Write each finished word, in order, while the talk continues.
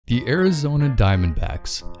The Arizona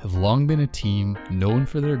Diamondbacks have long been a team known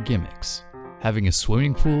for their gimmicks, having a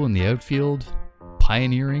swimming pool in the outfield,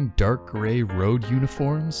 pioneering dark gray road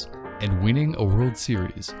uniforms, and winning a World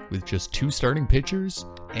Series with just 2 starting pitchers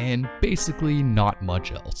and basically not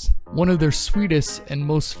much else. One of their sweetest and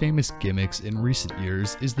most famous gimmicks in recent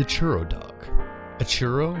years is the Churro Dog, a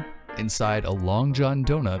churro inside a Long John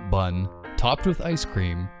donut bun topped with ice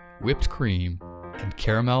cream, whipped cream, and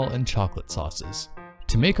caramel and chocolate sauces.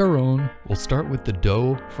 To make our own, we'll start with the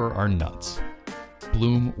dough for our nuts.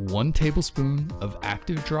 Bloom 1 tablespoon of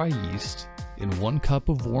active dry yeast in 1 cup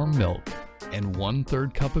of warm milk and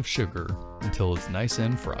 1/3 cup of sugar until it's nice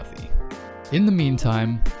and frothy. In the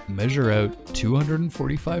meantime, measure out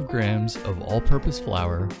 245 grams of all-purpose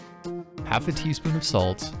flour, half a teaspoon of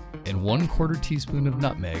salt, and 1/4 teaspoon of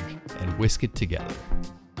nutmeg, and whisk it together.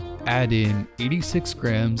 Add in 86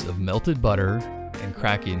 grams of melted butter and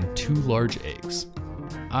crack in 2 large eggs.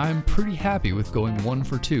 I'm pretty happy with going 1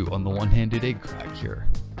 for 2 on the one-handed egg crack here.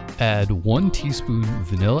 Add 1 teaspoon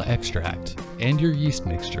vanilla extract and your yeast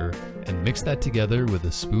mixture and mix that together with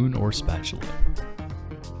a spoon or spatula.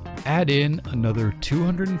 Add in another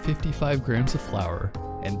 255 grams of flour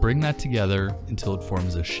and bring that together until it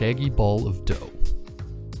forms a shaggy ball of dough.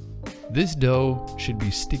 This dough should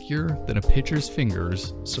be stickier than a pitcher's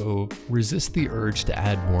fingers, so resist the urge to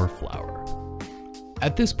add more flour.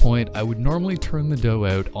 At this point, I would normally turn the dough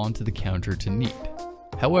out onto the counter to knead.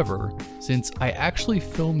 However, since I actually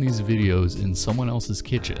filmed these videos in someone else's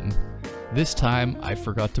kitchen, this time I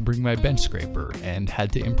forgot to bring my bench scraper and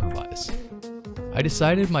had to improvise. I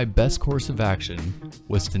decided my best course of action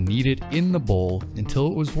was to knead it in the bowl until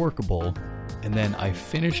it was workable, and then I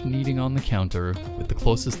finished kneading on the counter with the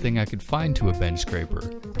closest thing I could find to a bench scraper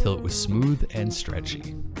till it was smooth and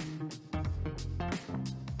stretchy.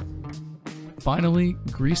 Finally,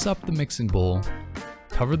 grease up the mixing bowl,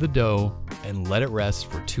 cover the dough, and let it rest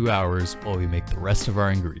for 2 hours while we make the rest of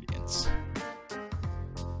our ingredients.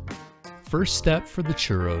 First step for the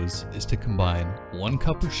churros is to combine 1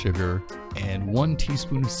 cup of sugar and 1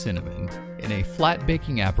 teaspoon of cinnamon in a flat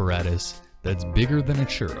baking apparatus that's bigger than a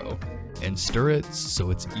churro, and stir it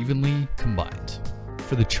so it's evenly combined.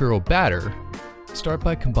 For the churro batter, start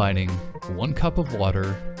by combining 1 cup of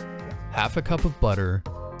water, half a cup of butter,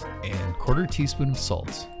 and 1/4 teaspoon of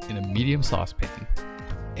salt in a medium saucepan,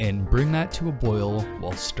 and bring that to a boil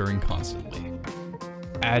while stirring constantly.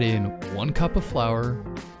 Add in 1 cup of flour,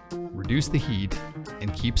 reduce the heat,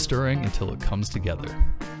 and keep stirring until it comes together.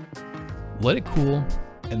 Let it cool,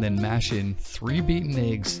 and then mash in 3 beaten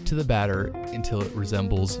eggs to the batter until it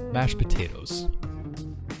resembles mashed potatoes.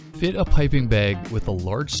 Fit a piping bag with a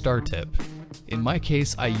large star tip. In my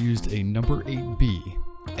case, I used a number 8B,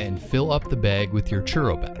 and fill up the bag with your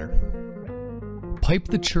churro batter. Pipe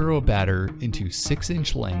the churro batter into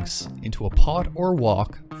 6-inch lengths into a pot or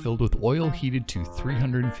wok filled with oil heated to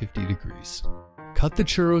 350 degrees. Cut the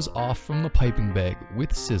churros off from the piping bag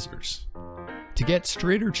with scissors. To get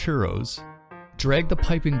straighter churros, drag the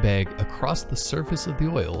piping bag across the surface of the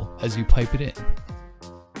oil as you pipe it in.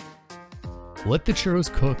 Let the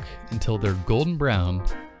churros cook until they're golden brown,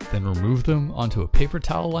 then remove them onto a paper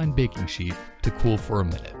towel-lined baking sheet to cool for a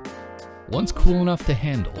minute. Once cool enough to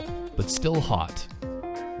handle, but still hot,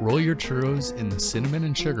 roll your churros in the cinnamon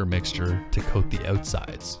and sugar mixture to coat the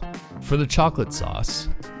outsides. For the chocolate sauce,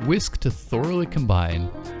 whisk to thoroughly combine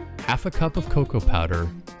half a cup of cocoa powder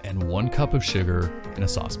and 1 cup of sugar in a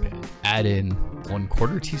saucepan. Add in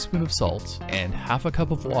 1/4 teaspoon of salt and half a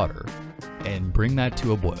cup of water and bring that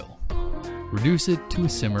to a boil. Reduce it to a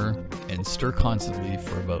simmer and stir constantly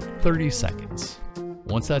for about 30 seconds.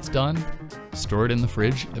 Once that's done, store it in the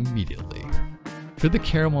fridge immediately. For the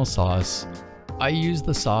caramel sauce, I used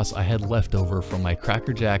the sauce I had left over from my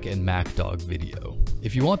Cracker Jack and Mac Dog video.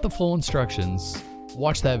 If you want the full instructions,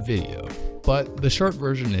 watch that video, but the short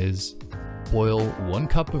version is boil 1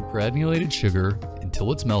 cup of granulated sugar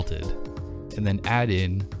until it's melted, and then add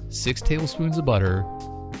in 6 tablespoons of butter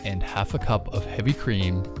and half a cup of heavy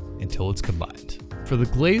cream until it's combined. For the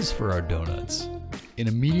glaze for our donuts, in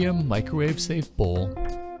a medium microwave-safe bowl,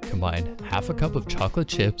 combine half a cup of chocolate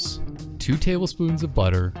chips, 2 tablespoons of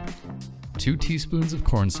butter, 2 teaspoons of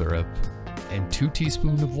corn syrup, and 2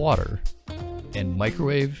 teaspoons of water, and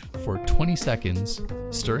microwave for 20 seconds,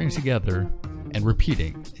 stirring together and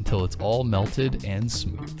repeating until it's all melted and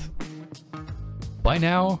smooth. By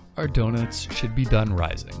now, our donuts should be done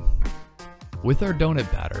rising. With our donut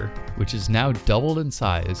batter, which is now doubled in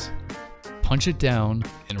size, punch it down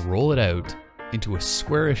and roll it out into a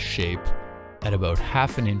squarish shape at about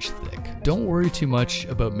 ½ an inch thick. Don't worry too much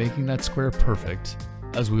about making that square perfect,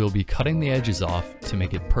 as we will be cutting the edges off to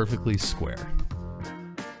make it perfectly square.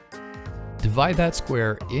 Divide that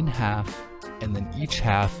square in half and then each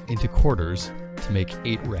half into quarters to make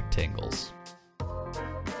 8 rectangles.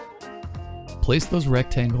 Place those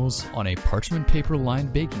rectangles on a parchment paper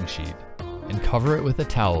lined baking sheet and cover it with a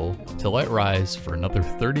towel to let rise for another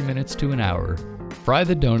 30 minutes to an hour. Fry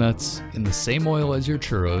the donuts in the same oil as your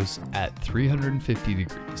churros at 350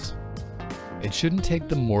 degrees. It shouldn't take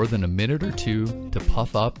them more than a minute or two to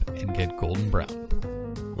puff up and get golden brown.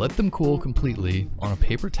 Let them cool completely on a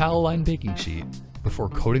paper towel lined baking sheet before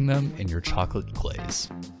coating them in your chocolate glaze.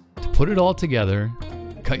 To put it all together,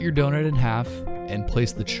 cut your donut in half and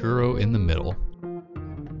place the churro in the middle.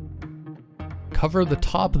 Cover the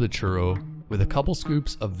top of the churro with a couple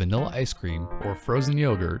scoops of vanilla ice cream or frozen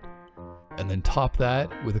yogurt, and then top that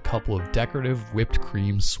with a couple of decorative whipped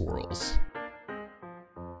cream swirls.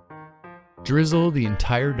 Drizzle the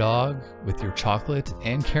entire dog with your chocolate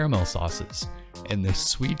and caramel sauces, and this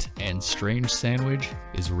sweet and strange sandwich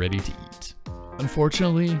is ready to eat.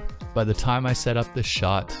 Unfortunately, by the time I set up this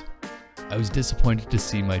shot, I was disappointed to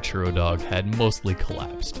see my churro dog had mostly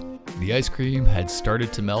collapsed. The ice cream had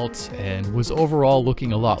started to melt and was overall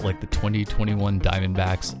looking a lot like the 2021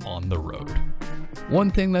 Diamondbacks on the road. One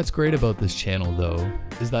thing that's great about this channel though,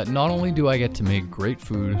 is that not only do I get to make great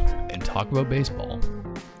food and talk about baseball,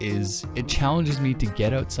 is it challenges me to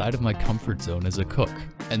get outside of my comfort zone as a cook.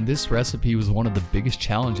 And this recipe was one of the biggest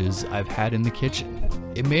challenges I've had in the kitchen.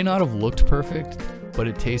 It may not have looked perfect, but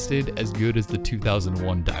it tasted as good as the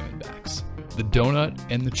 2001 Diamondbacks. The donut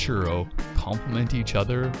and the churro complement each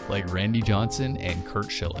other like Randy Johnson and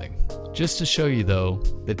Kurt Schilling. Just to show you though,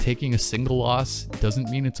 that taking a single loss doesn't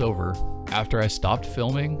mean it's over. After I stopped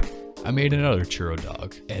filming, I made another churro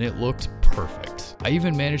dog, and it looked perfect. I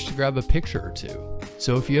even managed to grab a picture or two.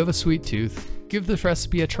 So if you have a sweet tooth, give this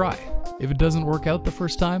recipe a try. If it doesn't work out the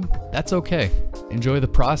first time, that's okay. Enjoy the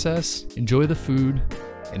process, enjoy the food,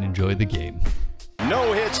 and enjoy the game.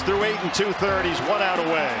 No hits through 8 2/3, 1 out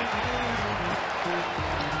away.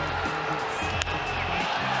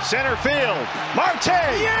 Center field, Marte,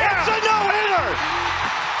 it's a no-hitter!